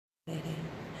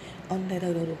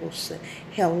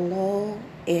Hello,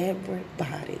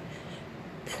 everybody.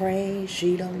 Praise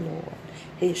ye the Lord.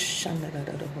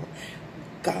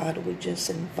 God, we just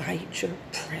invite your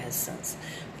presence.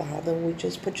 Father, we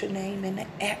just put your name in the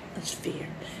atmosphere.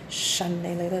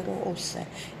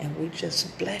 And we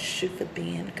just bless you for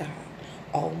being God.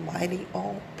 Almighty,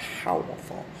 all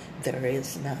powerful. There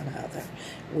is none other.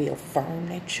 We affirm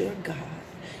that you're God.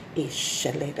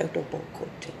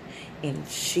 In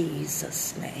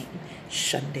Jesus' name.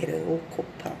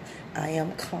 I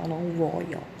am Connell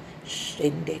Royal.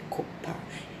 And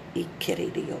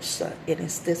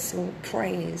it's this little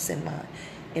praise in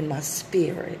my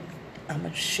spirit. I'm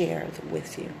gonna share it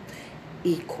with you.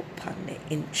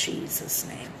 In Jesus'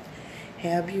 name.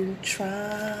 Have you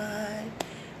tried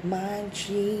my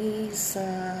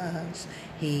Jesus?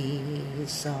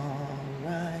 He's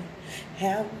alright.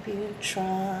 Have you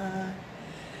tried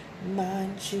my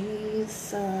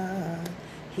Jesus?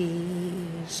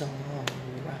 He's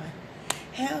alright.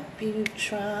 Have you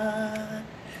tried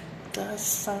the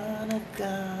Son of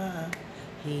God?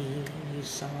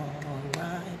 He's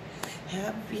alright.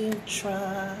 Have you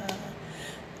tried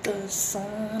the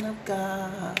Son of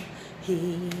God?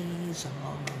 He's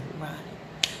alright.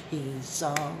 He's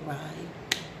alright.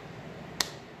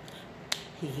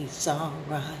 He's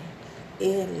alright.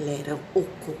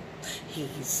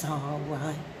 He's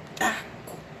alright.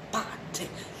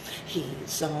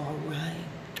 He's alright.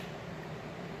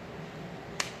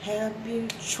 Have you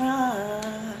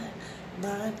tried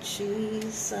my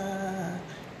Jesus?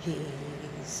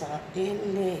 He's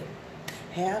alright.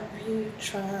 Have you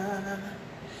tried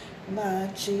my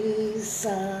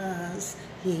Jesus?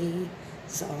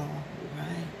 He's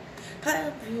alright.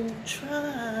 Have you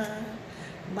tried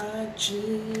my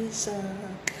Jesus?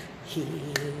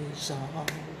 He's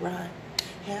alright.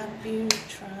 Have you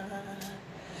tried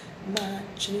my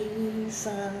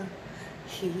Jesus?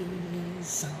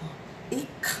 He's alright.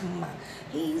 Come on.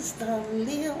 He's the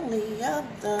lily of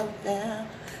the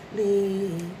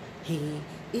valley. He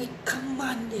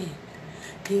commanded.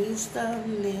 He's the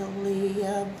lily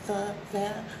of the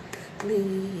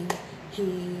valley.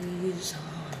 He's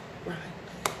alright.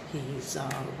 He's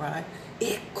alright.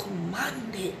 It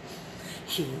commanded.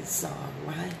 He's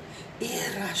alright.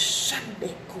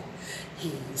 Irashandeko.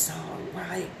 He's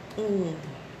alright.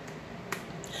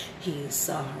 He's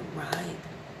alright.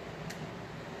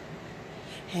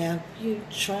 Have you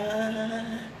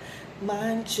tried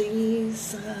my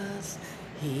Jesus?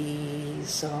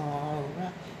 He's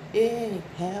alright.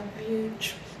 Have you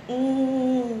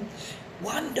tried?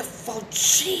 Wonderful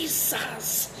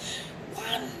Jesus.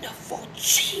 Wonderful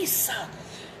Jesus.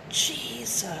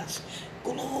 Jesus.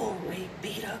 Glory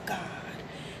be to God.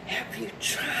 Have you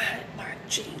tried my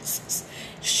Jesus?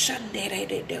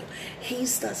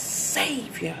 He's the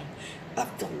Savior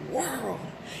of the world.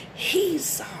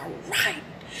 He's all right.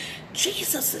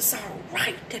 Jesus is all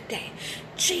right today.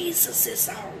 Jesus is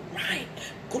all right.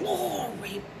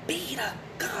 Glory be to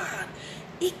God.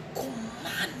 If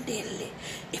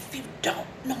you don't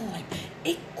know him,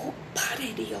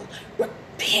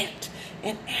 repent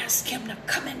and ask him to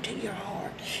come into your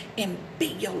heart and be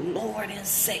your Lord and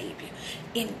Savior.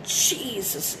 In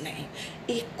Jesus' name.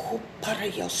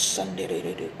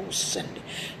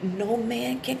 No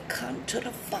man can come to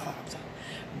the Father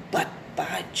but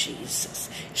by Jesus.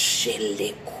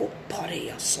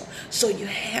 So you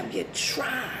have you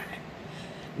tried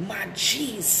my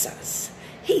Jesus.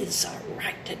 He's all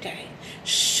right today.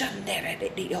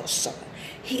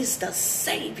 He's the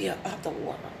Savior of the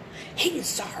world.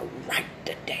 He's all right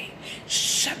today.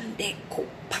 He's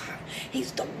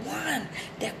the one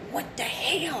that went to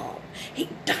hell. He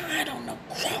died on the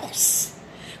cross.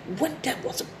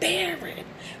 Was buried,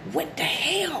 went to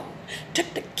hell,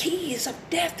 took the keys of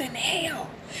death and hell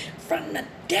from the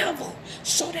devil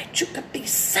so that you could be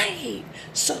saved,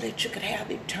 so that you could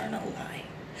have eternal life.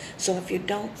 So if you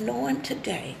don't know him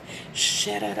today,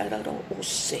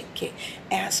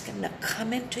 ask him to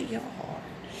come into your heart.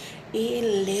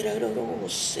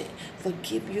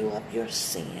 Forgive you of your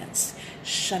sins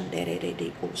and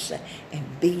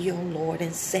be your Lord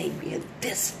and Savior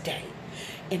this day.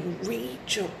 And read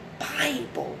your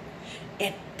Bible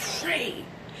and pray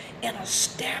and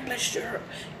establish your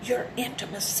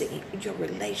intimacy, your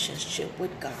relationship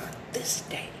with God this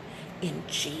day. In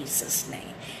Jesus'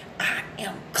 name. I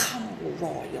am Connell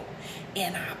Royal,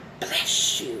 and I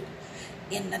bless you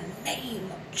in the name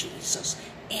of Jesus.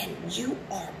 And you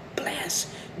are blessed.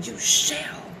 You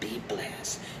shall be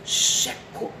blessed.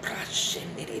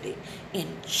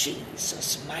 In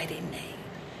Jesus' mighty name.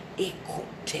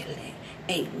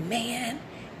 Amen,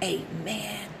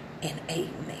 amen, and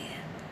amen.